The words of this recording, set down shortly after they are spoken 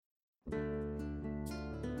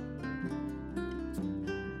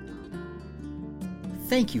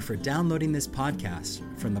Thank you for downloading this podcast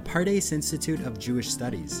from the Pardes Institute of Jewish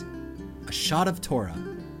Studies. A Shot of Torah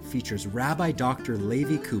features Rabbi Dr.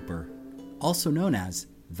 Levi Cooper, also known as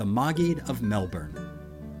the Maggid of Melbourne.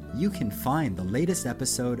 You can find the latest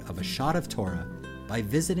episode of A Shot of Torah by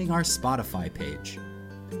visiting our Spotify page.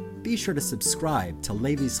 Be sure to subscribe to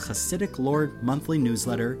Levi's Hasidic Lord monthly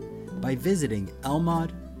newsletter by visiting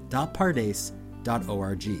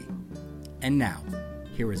elmad.pardes.org. And now,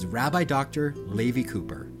 here is Rabbi Dr. Levi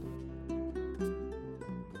Cooper.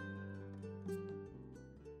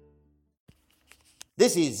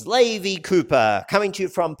 This is Levi Cooper coming to you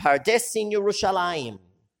from Pardes in Yerushalayim.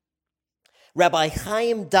 Rabbi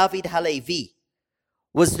Chaim David Halevi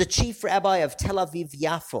was the chief rabbi of Tel Aviv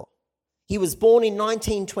Yafo. He was born in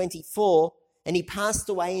 1924 and he passed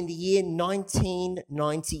away in the year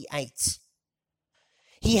 1998.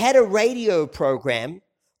 He had a radio program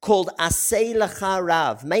called Aseh Lecha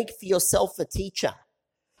Rav, Make for Yourself a Teacher,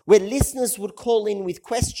 where listeners would call in with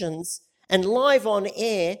questions, and live on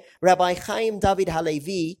air, Rabbi Chaim David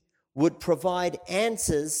Halevi would provide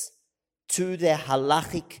answers to their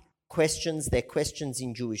halachic questions, their questions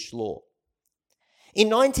in Jewish law. In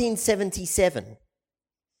 1977,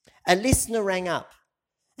 a listener rang up,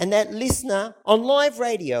 and that listener on live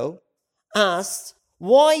radio asked,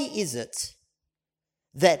 why is it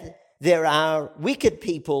that there are wicked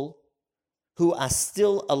people who are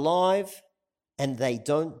still alive and they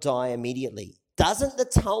don't die immediately? Doesn't the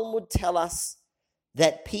Talmud tell us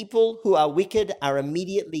that people who are wicked are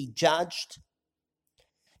immediately judged?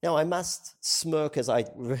 Now, I must smirk as I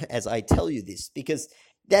tell you this, because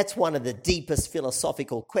that's one of the deepest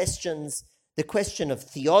philosophical questions, the question of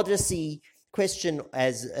theodicy, question of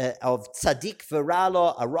tzaddik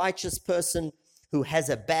v'ralo, a righteous person who has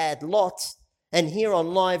a bad lot. And here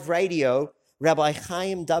on live radio, Rabbi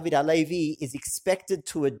Chaim David Halevi is expected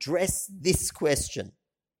to address this question.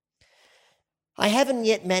 I haven't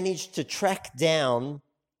yet managed to track down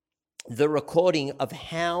the recording of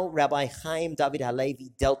how Rabbi Chaim David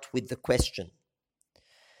Halevi dealt with the question.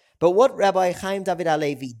 But what Rabbi Chaim David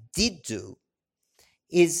Halevi did do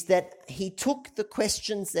is that he took the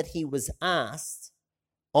questions that he was asked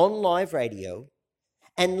on live radio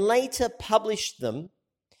and later published them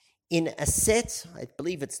in a set, I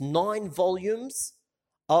believe it's 9 volumes,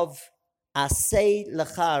 of Aseh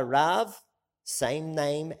Lecha Rav, same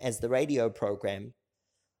name as the radio program,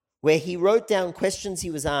 where he wrote down questions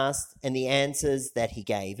he was asked and the answers that he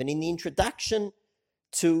gave. And in the introduction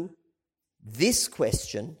to this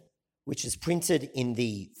question, which is printed in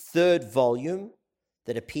the 3rd volume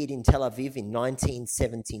that appeared in Tel Aviv in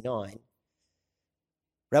 1979,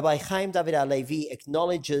 Rabbi Chaim David Halevi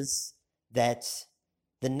acknowledges that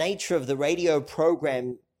the nature of the radio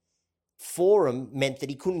program forum meant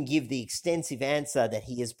that he couldn't give the extensive answer that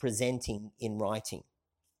he is presenting in writing.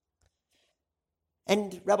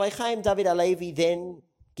 And Rabbi Chaim David Halevi then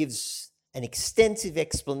gives an extensive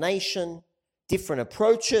explanation, different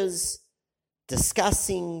approaches,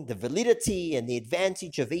 discussing the validity and the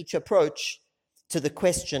advantage of each approach to the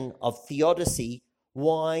question of theodicy,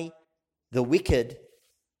 why the wicked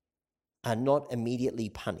are not immediately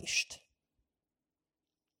punished.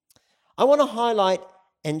 I want to highlight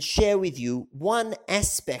and share with you one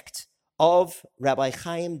aspect of Rabbi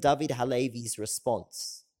Chaim David Halevi's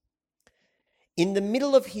response. In the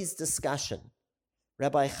middle of his discussion,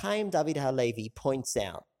 Rabbi Chaim David Halevi points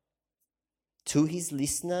out to his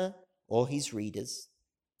listener or his readers,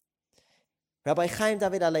 Rabbi Chaim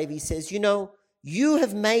David Halevi says, you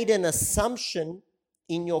have made an assumption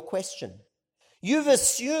in your question. You've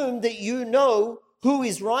assumed that you know who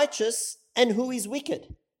is righteous and who is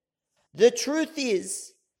wicked. The truth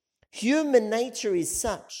is, human nature is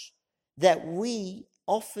such that we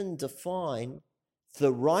often define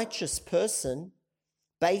the righteous person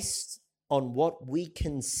based on what we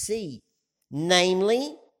can see,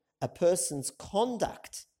 namely a person's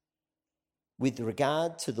conduct with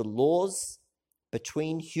regard to the laws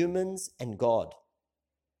between humans and God.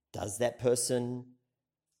 Does that person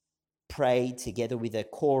pray together with a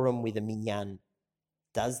quorum, with a minyan?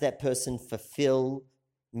 Does that person fulfill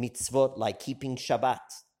mitzvot like keeping Shabbat?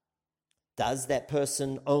 Does that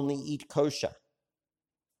person only eat kosher?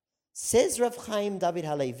 Says Rav Chaim David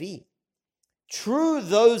Halevi, true,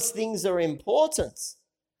 those things are important,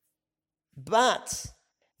 but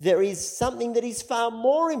there is something that is far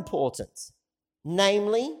more important,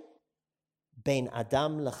 namely, ben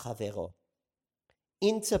adam lechavero,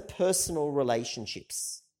 interpersonal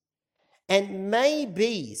relationships. And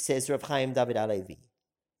maybe, says Rav Chaim David Halevi,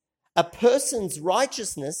 a person's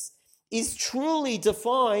righteousness is truly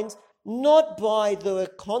defined not by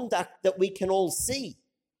the conduct that we can all see,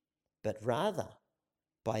 but rather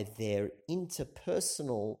by their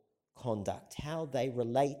interpersonal conduct, how they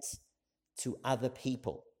relate to other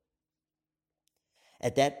people.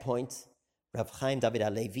 At that point, Rav Chaim David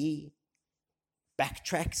HaLevi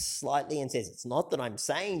backtracks slightly and says, it's not that I'm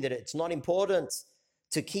saying that it's not important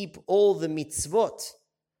to keep all the mitzvot,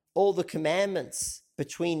 all the commandments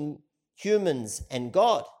between humans and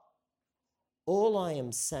God. All I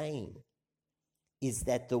am saying is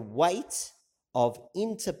that the weight of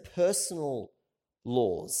interpersonal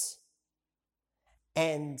laws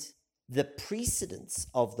and the precedence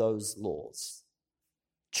of those laws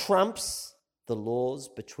trumps the laws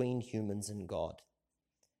between humans and God.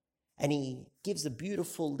 And he gives a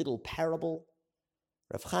beautiful little parable.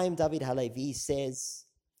 Rav Chaim David HaLevi says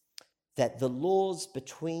that the laws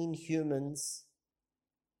between humans,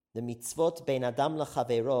 the mitzvot ben adam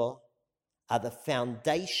lechavero, are the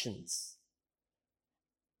foundations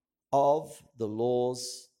of the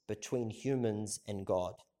laws between humans and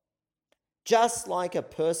God. Just like a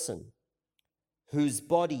person whose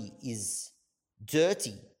body is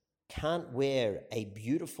dirty can't wear a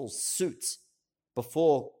beautiful suit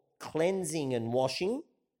before cleansing and washing,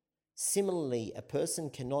 similarly, a person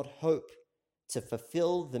cannot hope to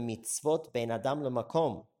fulfill the mitzvot ben adam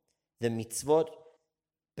lemakom, the mitzvot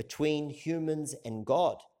between humans and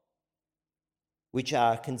God, which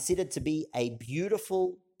are considered to be a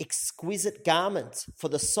beautiful, exquisite garment for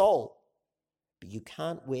the soul. But you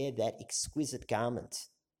can't wear that exquisite garment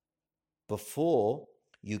before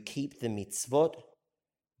you keep the mitzvot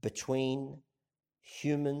between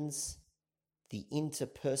humans, the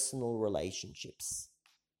interpersonal relationships.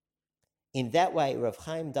 In that way, Rav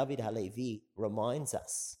Chaim David HaLevi reminds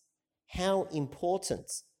us how important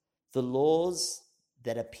the laws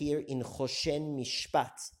that appear in Hoshen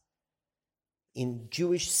Mishpat, in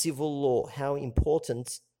Jewish civil law, how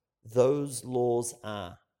important those laws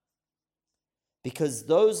are. Because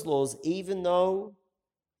those laws, even though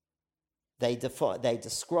they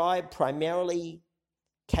describe primarily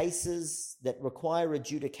cases that require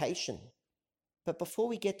adjudication, but before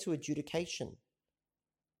we get to adjudication,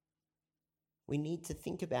 we need to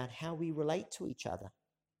think about how we relate to each other,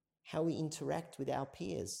 how we interact with our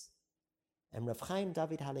peers. And Rav Chaim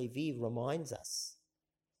David HaLevi reminds us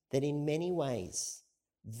that in many ways,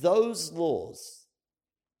 those laws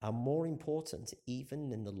are more important even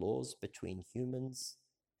than the laws between humans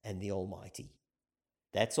and the Almighty.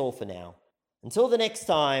 That's all for now. Until the next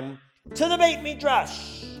time, to the Beit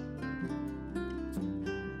Midrash!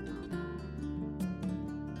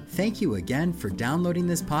 Thank you again for downloading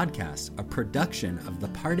this podcast, a production of the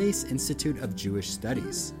Pardes Institute of Jewish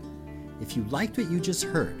Studies. If you liked what you just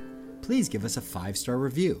heard, please give us a 5-star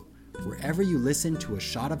review wherever you listen to A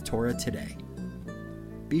Shot of Torah today.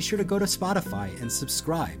 Be sure to go to Spotify and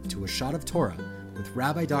subscribe to A Shot of Torah with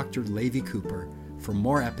Rabbi Dr. Levi Cooper for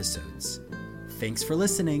more episodes. Thanks for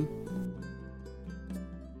listening.